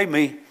won't save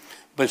me,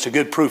 but it's a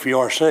good proof you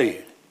are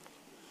saved.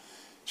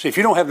 See, if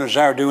you don't have a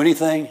desire to do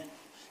anything,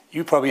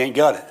 you probably ain't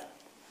got it.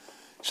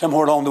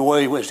 Somewhere along the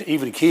way,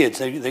 even kids,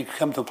 they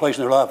come to a place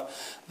in their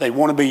life, they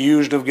want to be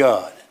used of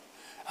God.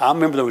 I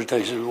remember those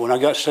days when I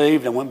got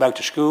saved, I went back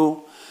to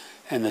school,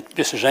 and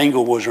Mrs.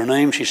 Engel was her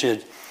name. She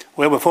said,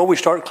 well, before we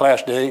start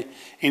class day,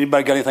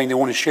 anybody got anything they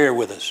want to share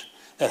with us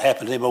that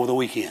happened to them over the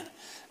weekend?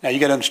 Now, you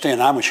got to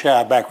understand, I'm a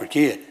shy, backward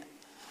kid.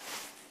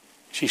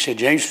 She said,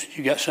 James,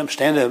 you got something,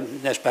 stand up.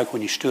 That's back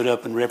when you stood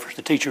up and referenced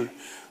the teacher,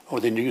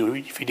 or then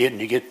if you didn't,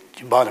 you get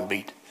your bottom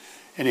beat.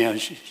 And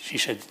she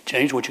said,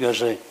 James, what you got to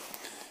say?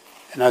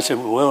 And I said,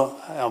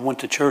 well, I went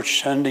to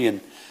church Sunday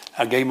and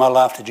I gave my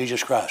life to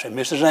Jesus Christ. And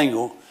Mrs.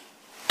 Engel,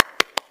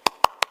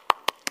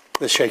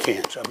 let's shake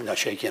hands. I mean, not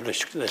shake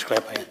hands, let's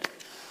clap hands.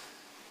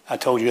 I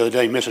told you the other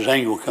day, Mrs.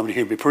 Engel come to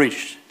hear me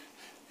preach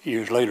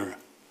years later.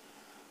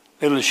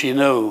 Little did she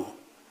know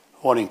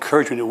what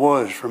encouragement it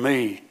was for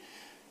me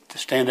to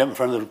stand up in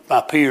front of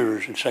my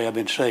peers and say I've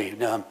been saved.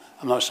 Now,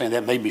 I'm not saying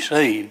that made me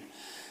saved,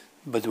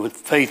 but with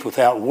faith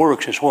without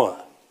works is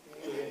what?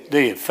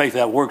 Dead. Faith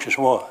without works is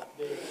what?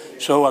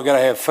 So I got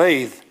to have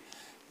faith,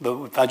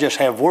 but if I just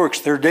have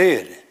works, they're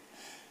dead.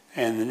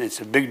 And it's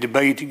a big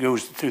debate that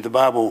goes through the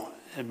Bible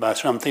by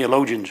some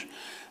theologians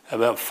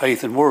about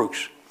faith and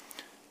works.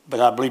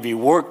 But I believe you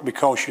work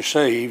because you're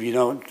saved. You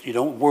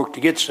don't work to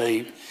get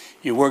saved.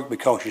 You work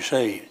because you're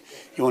saved.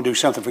 You want to do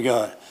something for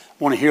God.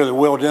 Want to hear the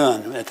well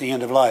done at the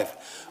end of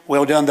life.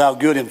 Well done, thou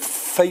good and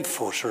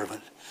faithful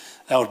servant.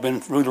 Thou hast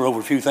been ruler over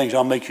a few things.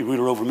 I'll make you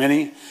ruler over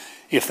many.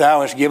 If thou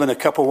hast given a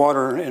cup of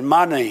water in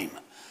my name,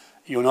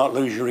 you'll not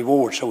lose your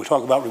reward. So we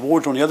talk about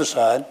rewards on the other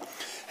side.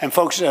 And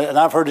folks, and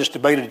I've heard this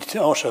debated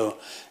also,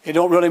 it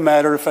don't really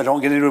matter if I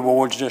don't get any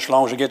rewards just as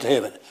long as I get to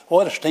heaven.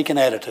 What a stinking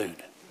attitude.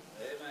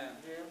 Amen.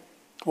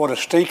 What a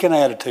stinking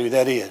attitude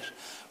that is.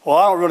 Well,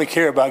 I don't really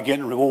care about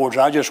getting rewards.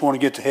 I just want to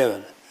get to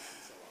heaven.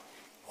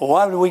 Well,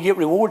 why do we get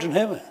rewards in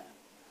heaven?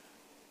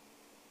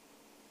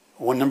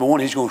 Well, number one,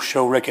 He's going to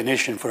show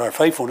recognition for our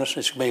faithfulness.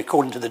 It's going to be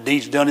according to the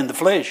deeds done in the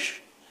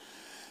flesh.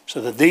 So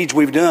the deeds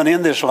we've done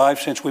in this life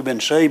since we've been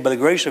saved by the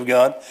grace of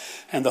God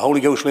and the Holy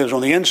Ghost lives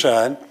on the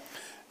inside,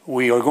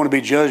 we are going to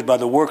be judged by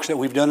the works that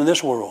we've done in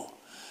this world.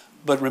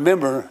 But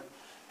remember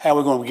how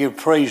we're going to give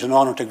praise and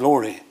honor to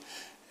glory.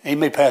 He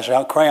may pass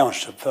out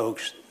crowns to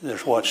folks.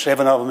 There's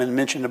 7 of them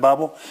mentioned in the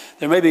Bible.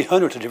 There may be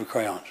hundreds of different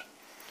crowns.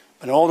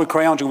 But all the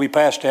crowns will be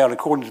passed out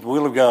according to the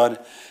will of God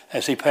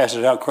as He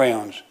passes out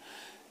crowns.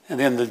 And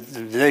then the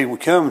day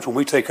comes when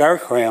we take our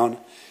crown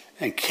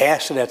and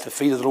cast it at the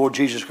feet of the Lord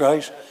Jesus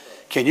Christ.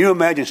 Can you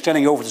imagine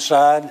standing over the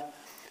side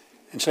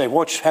and say,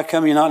 how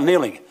come you're not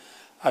kneeling?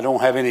 I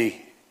don't have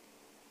any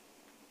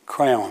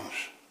crowns.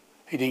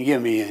 He didn't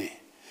give me any.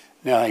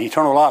 Now,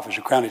 eternal life is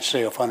a crown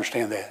itself. I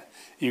understand that.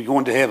 You're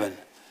going to heaven.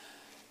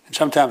 And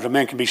sometimes a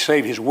man can be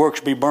saved, his works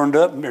be burned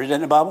up. Is that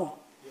in the Bible?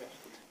 Yes.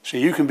 So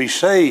you can be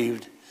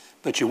saved,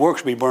 but your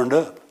works be burned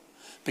up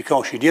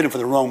because you did it for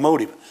the wrong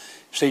motive.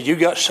 See, you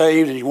got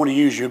saved and you want to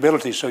use your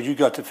abilities, so you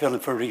got to feel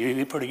it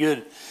pretty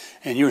good.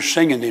 And you're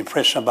singing to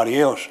impress somebody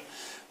else.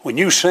 When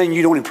you sing,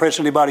 you don't impress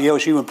anybody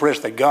else. You impress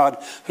the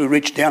God who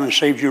reached down and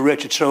saved your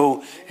wretched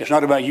soul. It's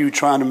not about you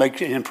trying to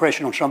make an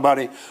impression on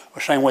somebody,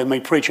 or same way me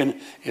preaching.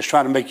 It's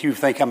trying to make you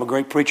think I'm a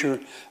great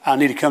preacher. I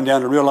need to come down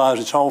to realize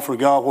it's all for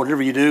God.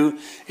 Whatever you do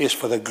is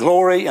for the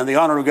glory and the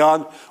honor of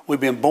God. We've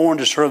been born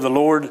to serve the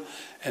Lord,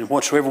 and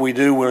whatsoever we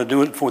do, we'll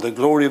do it for the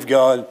glory of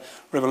God.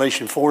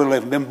 Revelation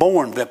 4:11. Been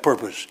born for that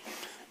purpose,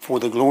 for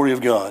the glory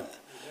of God.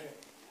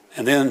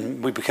 And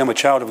then we become a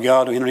child of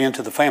God. We enter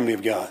into the family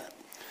of God.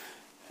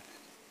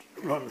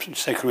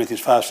 2 Corinthians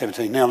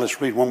 5:17. Now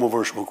let's read one more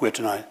verse. We'll quit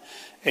tonight.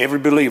 Every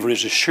believer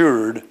is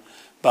assured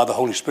by the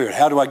Holy Spirit.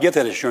 How do I get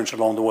that assurance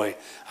along the way?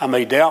 I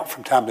may doubt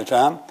from time to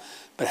time,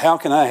 but how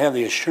can I have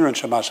the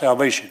assurance of my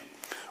salvation?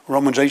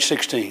 Romans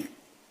 8:16.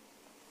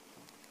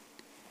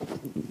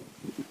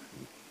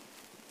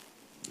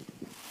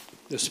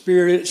 The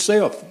Spirit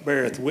itself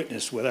beareth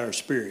witness with our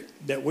spirit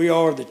that we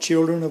are the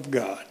children of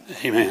God.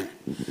 Amen.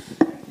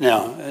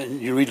 Now,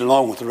 you read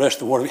along with the rest of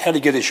the Word. How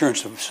to get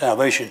assurance of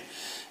salvation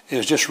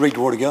is just read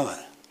the Word of God.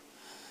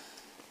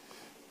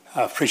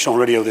 I preached on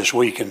radio this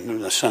week,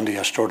 and Sunday,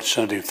 I started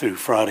Sunday through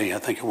Friday, I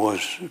think it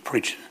was,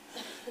 preaching.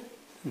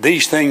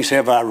 These things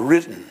have I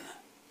written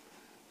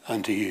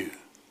unto you.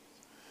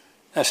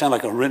 That sounds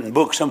like a written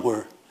book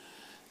somewhere.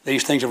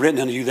 These things are written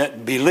unto you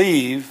that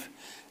believe,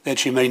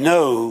 that you may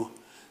know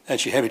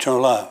that you have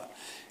eternal life.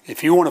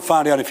 If you want to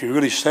find out if you're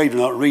really saved or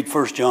not, read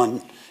 1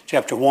 John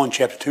chapter 1,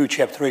 chapter 2,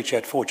 chapter 3,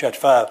 chapter 4, chapter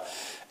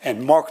 5,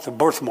 and mark the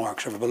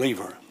birthmarks of a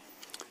believer.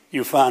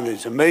 You'll find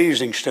it's an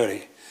amazing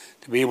study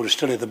to be able to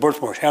study the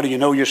birthmarks. How do you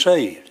know you're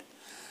saved?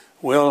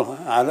 Well,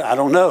 I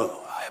don't know.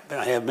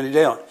 I have many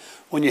doubts.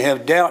 When you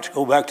have doubts,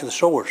 go back to the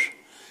source.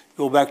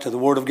 Go back to the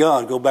Word of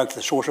God. Go back to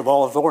the source of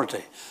all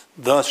authority.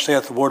 Thus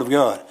saith the Word of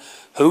God.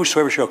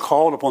 Whosoever shall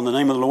call upon the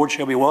name of the Lord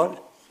shall be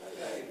what?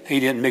 He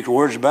didn't mix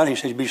words about it. He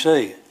said, be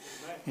saved.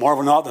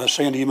 Marvel not that I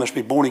say unto you, must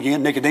be born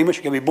again. Nicodemus,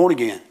 you got to be born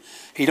again.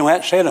 He don't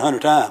have to say it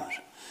 100 times.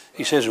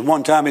 He says, at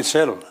one time it's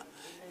settled.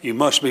 You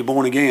must be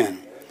born again.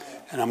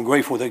 And I'm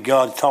grateful that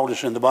God taught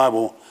us in the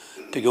Bible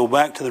to go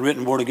back to the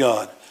written Word of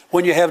God.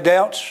 When you have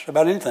doubts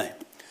about anything,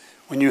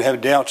 when you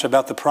have doubts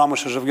about the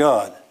promises of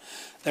God,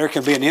 there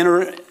can be an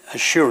inner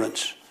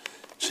assurance.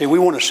 See, we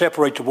want to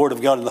separate the Word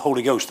of God and the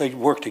Holy Ghost. They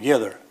work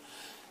together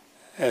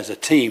as a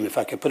team, if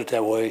I can put it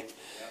that way.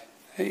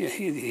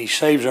 He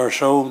saves our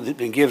soul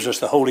and gives us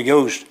the Holy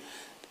Ghost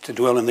to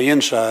dwell in the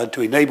inside,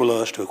 to enable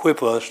us, to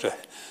equip us, to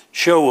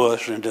show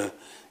us, and to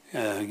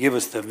give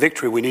us the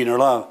victory we need in our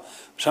life.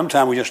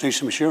 Sometimes we just need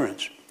some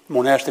assurance. I'm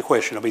going to ask the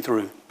question. I'll be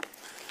through.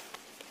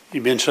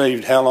 You've been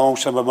saved how long?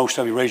 Most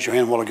of you raised your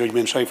hand a while ago. You've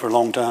been saved for a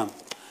long time.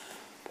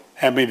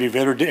 How many of you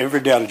have ever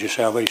doubted your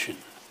salvation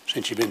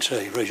since you've been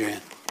saved? Raise your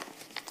hand.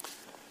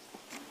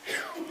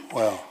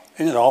 Wow.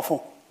 Isn't it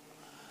awful?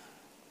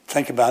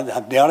 Think about it.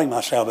 I'm doubting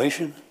my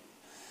salvation.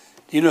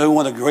 Do you know who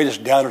one of the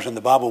greatest doubters in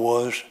the Bible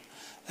was?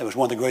 That was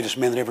one of the greatest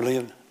men that ever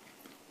lived.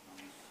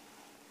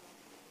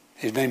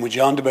 His name was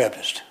John the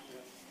Baptist.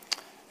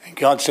 And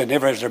God said,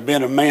 never has there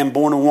been a man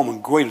born of a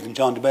woman greater than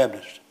John the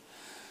Baptist.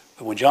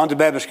 But when John the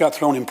Baptist got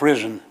thrown in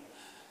prison,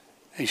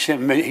 he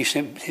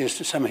sent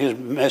some of his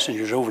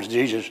messengers over to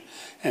Jesus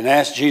and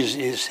asked Jesus,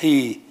 is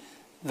he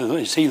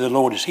the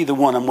Lord? Is he the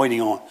one I'm waiting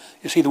on?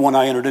 Is he the one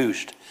I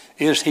introduced?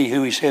 Is he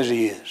who he says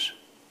he is?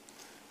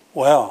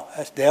 Wow,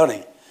 that's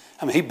doubting.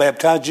 I mean, he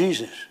baptized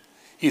Jesus.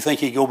 You think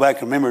he'd go back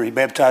and remember he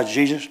baptized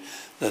Jesus?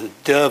 The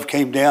dove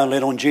came down,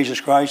 led on Jesus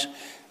Christ,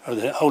 or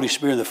the Holy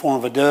Spirit in the form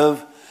of a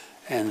dove.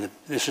 And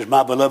this is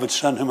my beloved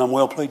Son whom I'm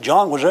well pleased.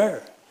 John was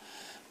there.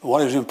 But while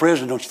he was in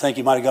prison, don't you think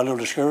he might have got a little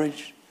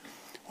discouraged?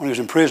 When he was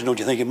in prison, don't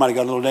you think he might have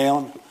got a little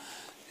down?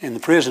 In the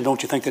prison,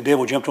 don't you think the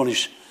devil jumped on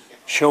his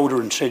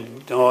shoulder and said,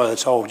 oh,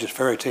 that's all just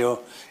fairy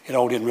tale. It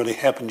all didn't really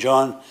happen,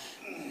 John.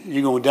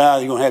 You're going to die.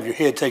 You're going to have your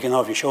head taken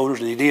off your shoulders.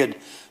 And he did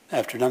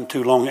after not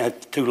too long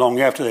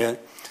after that.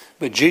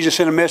 But Jesus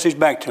sent a message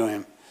back to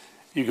him.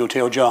 You go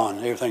tell John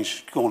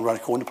everything's going right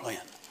according to plan.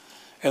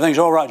 Everything's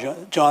all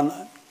right, John.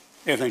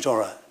 Everything's all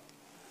right.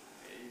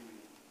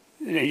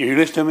 You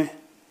listen to me?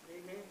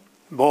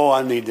 Boy,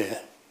 I need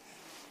that.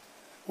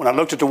 When I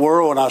looked at the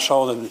world and I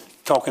saw them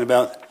talking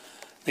about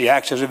the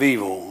axis of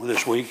evil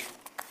this week,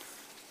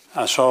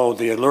 I saw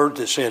the alert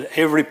that said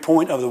every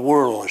point of the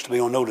world is to be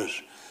on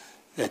notice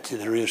that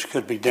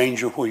could be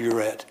danger where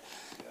you're at.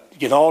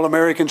 Get all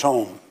Americans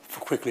home as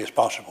quickly as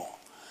possible.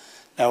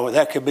 Now,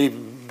 that could be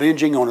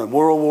binging on a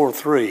World War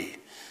III.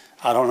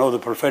 I don't know the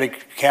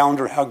prophetic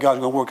calendar, how God's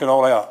going to work it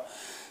all out.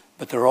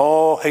 But they're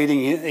all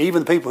hating,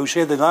 even the people who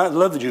said they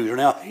love the Jews are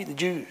now hating the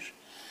Jews.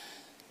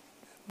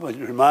 But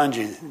remind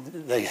you,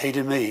 they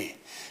hated me,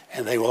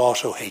 and they will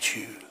also hate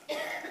you.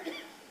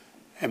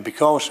 And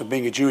because of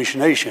being a Jewish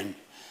nation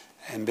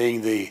and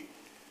being the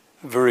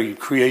very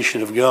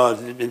creation of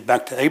God,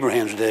 back to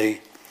Abraham's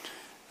day,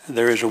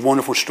 there is a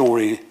wonderful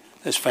story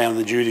that's found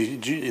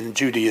in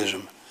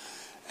Judaism.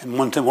 And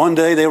one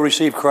day they'll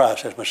receive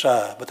Christ as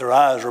Messiah, but their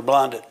eyes are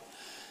blinded.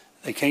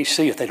 They can't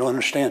see it. They don't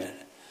understand it.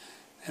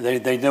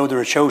 And they know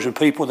they're a chosen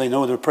people. They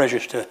know they're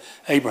precious to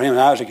Abraham and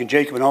Isaac and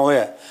Jacob and all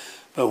that.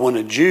 But when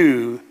a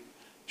Jew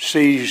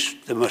sees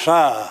the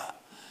Messiah,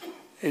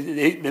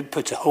 it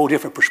puts a whole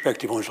different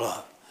perspective on his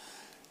life.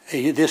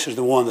 This is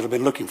the one that I've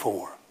been looking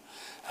for.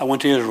 I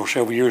went to Israel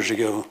several years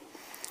ago.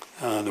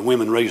 The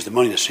women raised the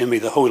money to send me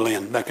to the Holy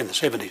Land back in the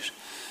 70s.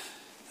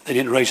 They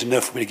didn't raise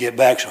enough for me to get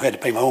back, so I had to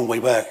pay my own way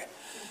back.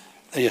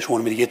 They just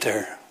wanted me to get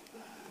there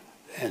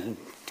and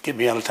get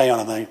me out of town,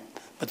 I think.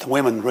 But the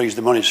women raised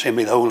the money to send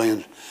me to the Holy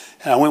Land.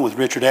 And I went with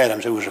Richard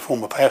Adams, who was a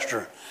former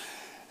pastor,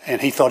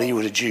 and he thought he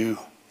was a Jew.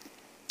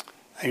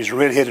 He was a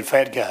red-headed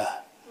fat guy.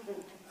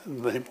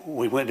 But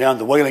we went down to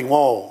the Wailing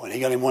Wall, and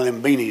he got him one of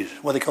them beanies.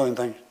 What do they call them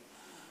things?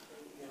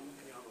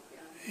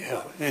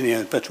 Yeah, and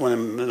he puts one of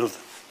them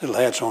little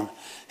hats on.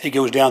 He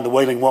goes down the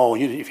Wailing Wall.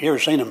 If you ever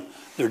seen them,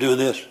 they're doing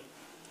this.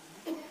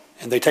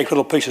 And they take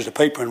little pieces of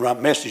paper and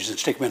write messages and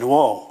stick them in the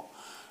wall.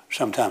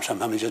 Sometimes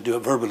they just do it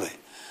verbally.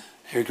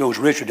 Here goes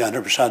Richard down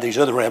there beside these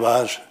other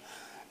rabbis.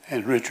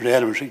 And Richard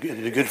Adams, a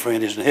good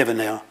friend, is in heaven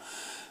now.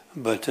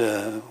 But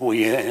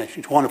we had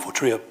a wonderful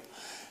trip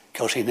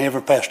because he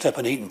never passed up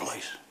an eating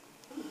place.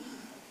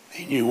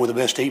 He knew where the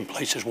best eating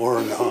places were,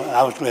 and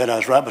I was glad I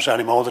was right beside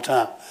him all the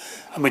time.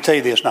 Let me tell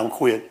you this, and I'm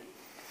quit.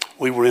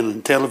 We were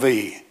in Tel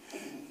Aviv.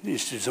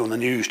 This is on the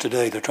news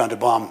today. They're trying to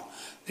bomb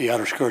the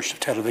outer skirts of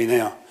Tel Aviv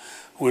now.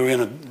 We were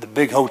in the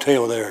big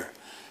hotel there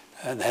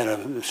and had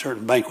a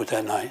certain banquet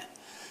that night.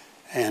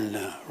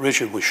 And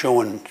Richard was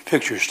showing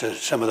pictures to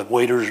some of the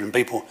waiters and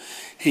people.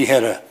 He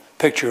had a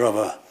picture of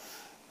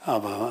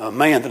a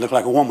man that looked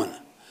like a woman.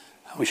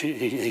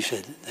 He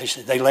said,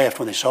 they laughed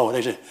when they saw it.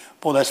 They said,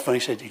 boy, that's funny.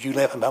 He said, did you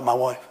laugh about my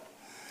wife?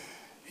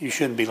 You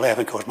shouldn't be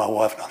laughing because my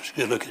wife's not as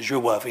good looking as your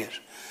wife is.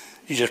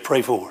 You just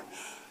pray for her.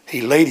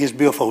 He laid his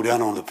billfold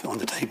down on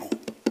the table.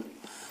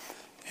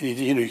 And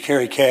you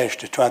carry cash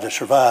to try to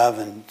survive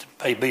and to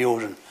pay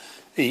bills and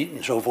eat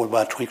and so forth,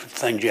 buy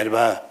things you had to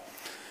buy.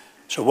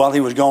 So while he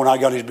was gone, I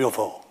got his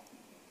billfold.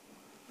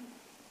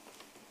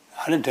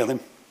 I didn't tell him.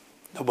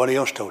 Nobody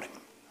else told him.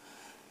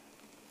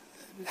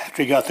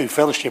 After he got through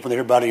fellowship with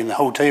everybody in the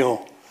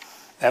hotel,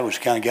 that was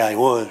the kind of guy he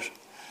was.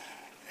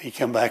 He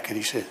come back and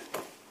he said,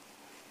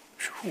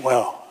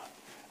 well,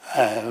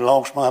 I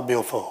lost my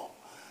billfold.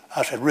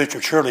 I said,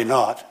 Richard, surely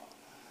not.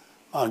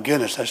 My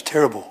goodness, that's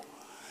terrible.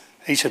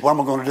 He said, what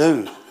am I going to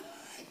do?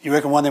 You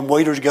reckon one of them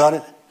waiters got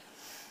it?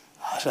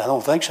 I said, I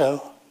don't think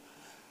so.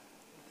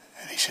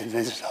 And he said,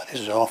 this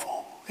is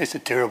awful. This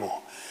is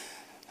terrible.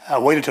 I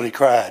waited till he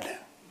cried.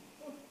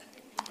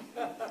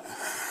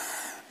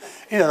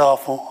 Isn't that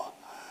awful?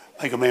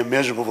 Make a man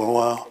miserable for a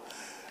while.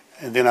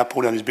 And then I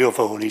pulled out his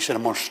billfold and he said,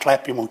 I'm going to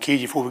slap you, I'm going to kill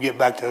you before we get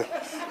back to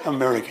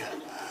America.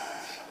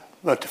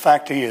 But the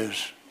fact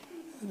is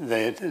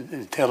that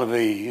Tel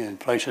Aviv and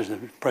places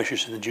that are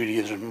precious in the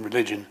Judaism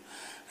religion,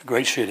 a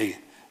great city,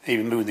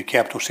 even moving the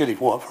capital city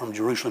from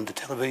Jerusalem to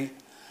Tel Aviv,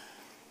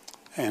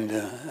 and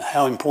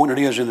how important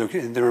it is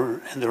in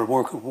their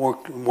works and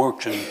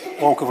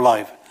walk of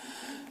life.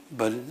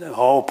 But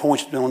all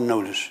points don't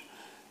notice.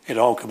 It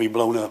all could be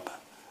blown up.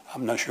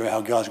 I'm not sure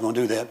how God's going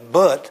to do that,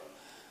 but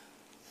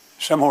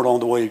somewhere along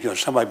the way,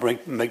 somebody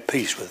make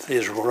peace with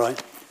Israel,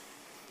 right?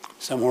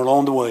 Somewhere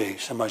along the way,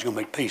 somebody's going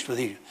to make peace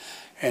with you.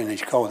 And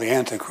he's called the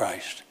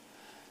Antichrist.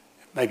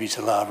 Maybe he's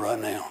alive right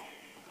now.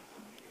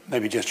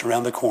 Maybe just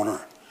around the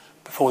corner.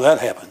 Before that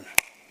happens,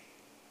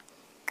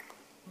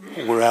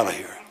 we're out of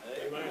here.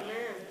 Amen.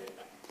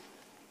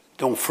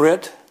 Don't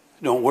fret,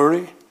 don't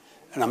worry,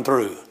 and I'm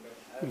through.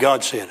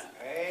 God said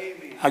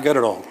it. I got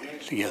it all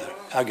together.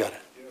 I got it.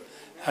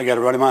 I got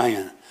it right in my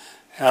hand.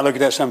 And I look at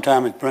that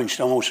sometime, it brings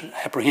almost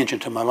apprehension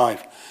to my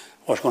life.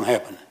 What's going to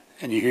happen?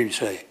 And you hear me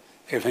say,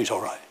 everything's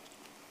all right.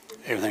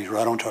 Everything's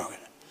right on target.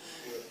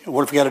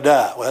 What if we got to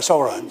die? Well, that's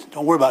all right.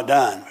 Don't worry about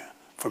dying.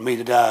 For me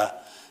to die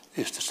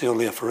is to still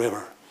live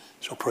forever.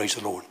 So praise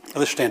the Lord. Now,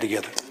 let's stand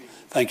together.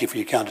 Thank you for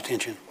your kind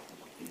attention.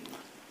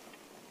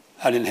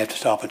 I didn't have to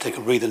stop and take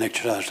a breathing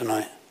exercise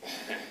tonight.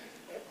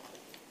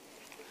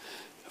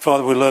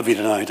 Father, we love you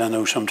tonight. I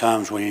know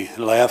sometimes we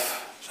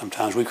laugh,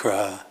 sometimes we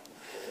cry.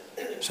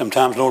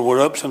 Sometimes, Lord,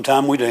 we're up,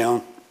 sometimes we're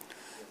down.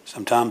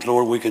 Sometimes,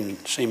 Lord, we can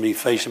seem to be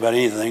faced about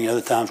anything.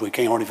 Other times we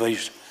can't hardly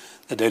face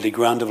the daily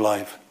grind of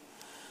life.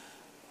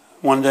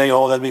 One day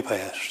all that'll be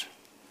past.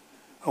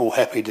 Oh,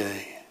 happy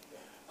day.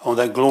 On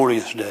that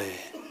glorious day.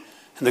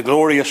 And the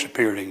glorious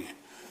appearing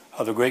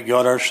of the great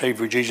God, our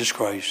Savior, Jesus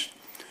Christ.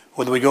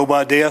 Whether we go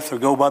by death or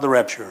go by the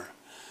rapture,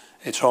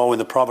 it's all in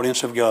the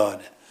providence of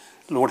God.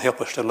 Lord,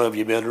 help us to love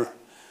you better.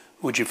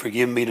 Would you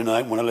forgive me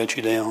tonight when I let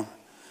you down?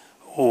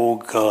 Oh,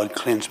 God,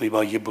 cleanse me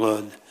by your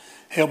blood.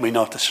 Help me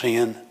not to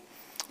sin.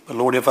 But,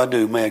 Lord, if I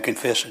do, may I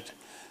confess it.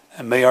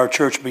 And may our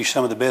church be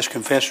some of the best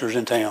confessors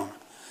in town.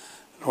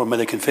 Lord, may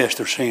they confess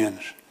their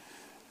sins.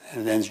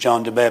 And then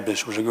John the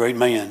Baptist was a great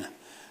man,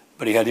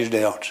 but he had his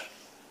doubts.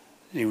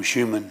 He was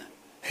human.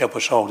 Help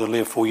us all to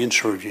live for you and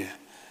serve you.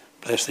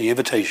 Bless the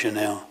invitation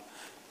now.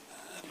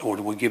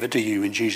 Lord, we give it to you in Jesus' name.